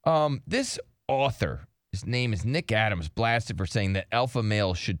This author, his name is Nick Adams, blasted for saying that alpha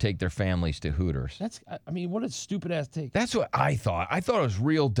males should take their families to Hooters. What a stupid-ass take. That's what I thought. I thought it was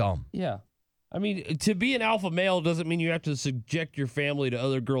real dumb. Yeah. I mean, to be an alpha male doesn't mean you have to subject your family to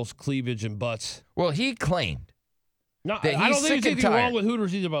other girls' cleavage and butts. Well, he claimed No, that I don't he's think sick there's and anything tired. wrong with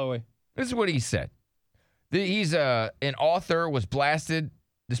Hooters either, by the way. This is what he said. He's an author, was blasted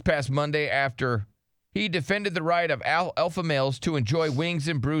this past Monday after he defended the right of alpha males to enjoy wings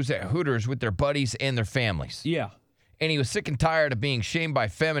and brews at Hooters with their buddies and their families. Yeah. And he was sick and tired of being shamed by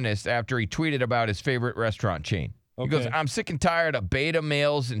feminists after he tweeted about his favorite restaurant chain. He goes, I'm sick and tired of beta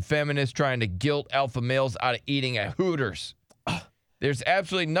males and feminists trying to guilt alpha males out of eating at Hooters. There's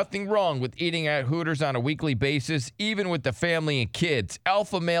absolutely nothing wrong with eating at Hooters on a weekly basis, even with the family and kids.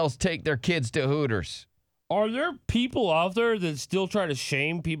 Alpha males take their kids to Hooters. Are there people out there that still try to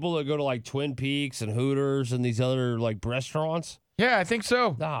shame people that go to like Twin Peaks and Hooters and these other like restaurants? Yeah, I think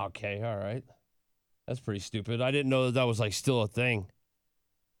so. Oh, okay, all right. That's pretty stupid. I didn't know that was like still a thing.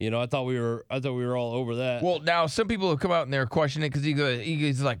 You know, I thought we were all over that. Well, now some people have come out and they're questioning it because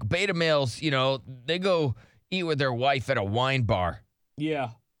he's like, beta males, you know, they go eat with their wife at a wine bar. Yeah.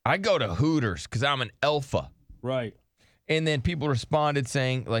 I go to Hooters because I'm an alpha. Right. And then people responded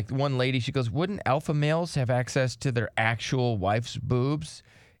saying, like one lady, she goes, wouldn't alpha males have access to their actual wife's boobs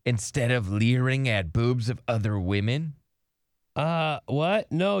instead of leering at boobs of other women?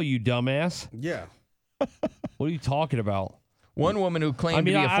 What? No, you dumbass. Yeah. What are you talking about? One woman who claimed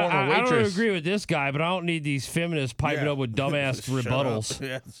to be a former waitress. I don't agree with this guy, but I don't need these feminists piping up with dumbass rebuttals.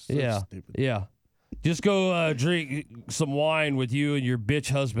 Yeah. Stupid. Yeah. Just go drink some wine with you and your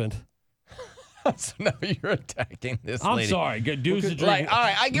bitch husband. So now you're attacking this lady. I'm sorry. Dudes that drink. Like, all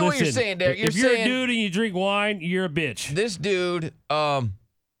right, I get what you're saying, Derek. If you're a dude and you drink wine, you're a bitch. This dude,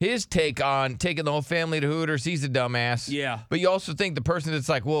 his take on taking the whole family to Hooters, he's a dumbass. Yeah. But you also think the person that's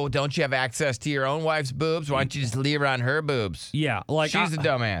like, well, don't you have access to your own wife's boobs? Why don't you just leave her on her boobs? Yeah. Like she's a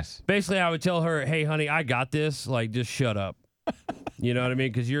dumbass. Basically, I would tell her, hey, honey, I got this. Like, just shut up. You know what I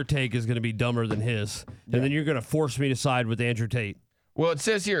mean? Because your take is going to be dumber than his. And then you're going to force me to side with Andrew Tate. Well, it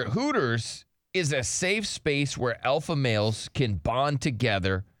says here, Hooters is a safe space where alpha males can bond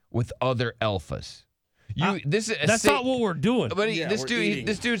together with other alphas. That's not what we're doing. But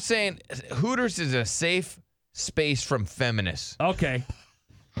this dude's saying Hooters is a safe space from feminists. Okay.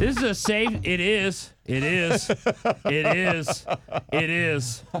 This is a safe. It is. It is. It is. It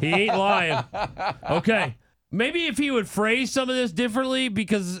is. He ain't lying. Okay. Maybe if he would phrase some of this differently,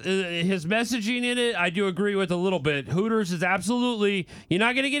 because his messaging in it, I do agree with a little bit. Hooters is absolutely, you're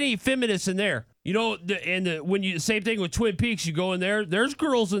not going to get any feminists in there. You know, same thing with Twin Peaks, you go in there, there's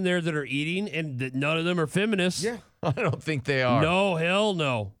girls in there that are eating, and none of them are feminists. Yeah, I don't think they are. No, hell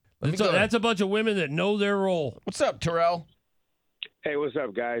no. That's a bunch of women that know their role. What's up, Terrell? Hey, what's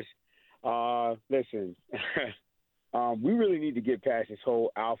up, guys? Listen. We really need to get past this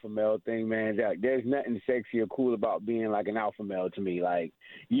whole alpha male thing, man. There's nothing sexy or cool about being like an alpha male to me. Like,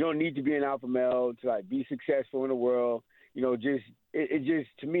 you don't need to be an alpha male to like be successful in the world. You know, it just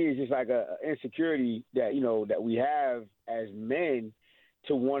to me it's just like a insecurity that that we have as men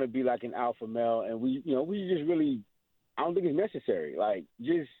to want to be like an alpha male, and we just really, I don't think it's necessary. Like,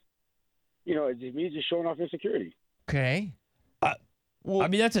 just it just means just showing off insecurity. Okay. Well, I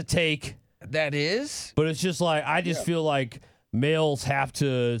mean, that's a take. That is. But it's just like, I just feel like males have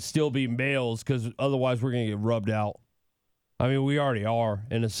to still be males because otherwise we're going to get rubbed out. I mean, we already are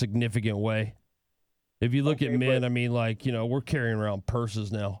in a significant way. If you look at men, I mean, like, we're carrying around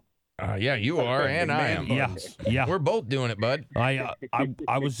purses now. Yeah, you are, and I am. Yeah. We're both doing it, bud. I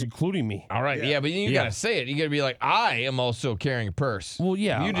was including me. All right, yeah, but you got to say it. You got to be like, I am also carrying a purse. Well,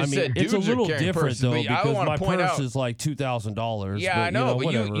 yeah. You just said it's dudes a little are carrying different, purses, though, but because my point purse out, is like $2,000. Yeah, I know, but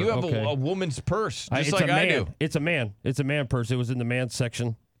whatever. you have a woman's purse, just it's like I do. It's a man. It's a man purse. It was in the man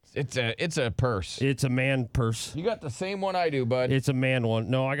section. It's a purse. It's a man purse. You got the same one I do, bud. It's a man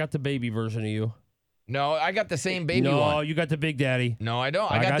one. No, I got the baby version of you. No, I got the same baby one. No, you got the big daddy. No, I don't.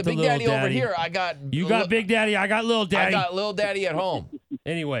 I got the big daddy over here. You got big daddy. I got little daddy. I got little daddy at home.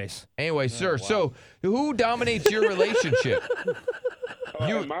 Anyway, sir. Wow. So, who dominates your relationship?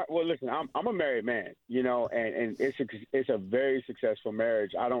 Well, listen, I'm a married man, and it's a very successful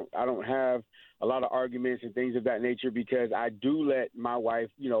marriage. I don't have a lot of arguments and things of that nature because I do let my wife,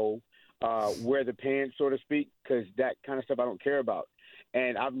 wear the pants, so to speak, because that kind of stuff I don't care about.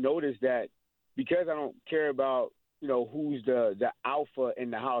 And I've noticed that because I don't care about who's the alpha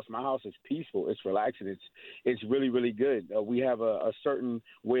in the house. My house is peaceful. It's relaxing. It's really, really good. We have a certain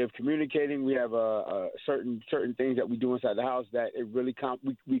way of communicating. We have a certain things that we do inside the house that it really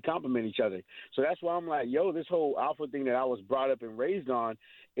we complement each other. So that's why I'm like, yo, this whole alpha thing that I was brought up and raised on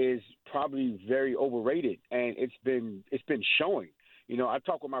is probably very overrated, and it's been showing. I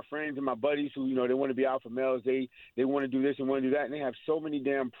talk with my friends and my buddies who, they want to be alpha males. They want to do this and want to do that, and they have so many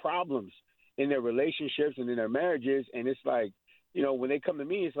damn problems in their relationships and in their marriages. And it's like, when they come to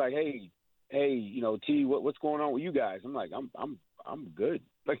me, it's like, hey, T, what's going on with you guys? I'm like, I'm good.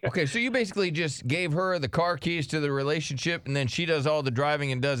 Okay, so you basically just gave her the car keys to the relationship, and then she does all the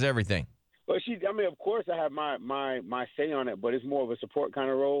driving and does everything. Well, of course I have my say on it, but it's more of a support kind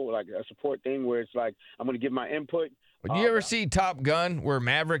of role, like a support thing where it's like I'm going to give my input. Do you ever see Top Gun where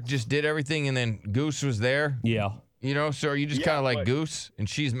Maverick just did everything and then Goose was there? Yeah. So are you just kind of like Goose and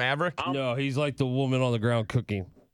she's Maverick? No, he's like the woman on the ground cooking.